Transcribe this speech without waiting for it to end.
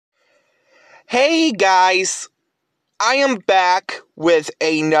Hey guys, I am back with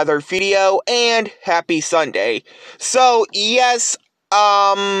another video and happy Sunday. So yes,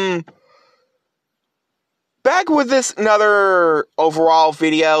 back with this another overall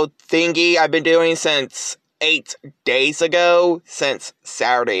video thingy I've been doing since 8 days ago, since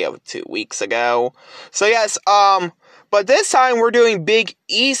Saturday of 2 weeks ago. So yes, but this time we're doing Big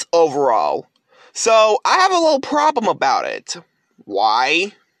East overall. So I have a little problem about it.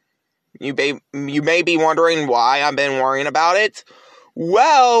 Why? You may be wondering why I've been worrying about it.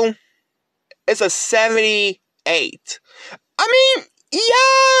 Well, it's a 78.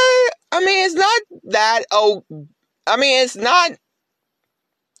 It's not that, it's not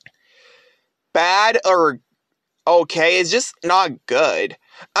bad or okay, it's just not good.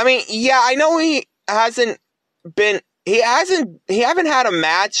 I know he haven't had a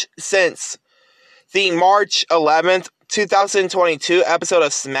match since the March 11th, 2022 episode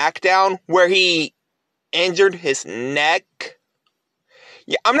of SmackDown where he injured his neck.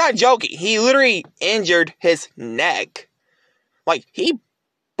 Yeah, I'm not joking. He literally injured his neck. Like, he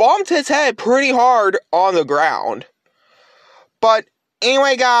bumped his head pretty hard on the ground. But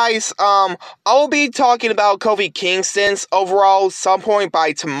anyway, guys, I will be talking about Kofi Kingston's overall some point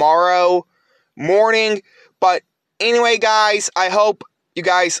by tomorrow morning. But anyway, guys, I hope you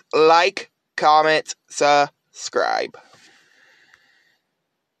guys like, comment, subscribe.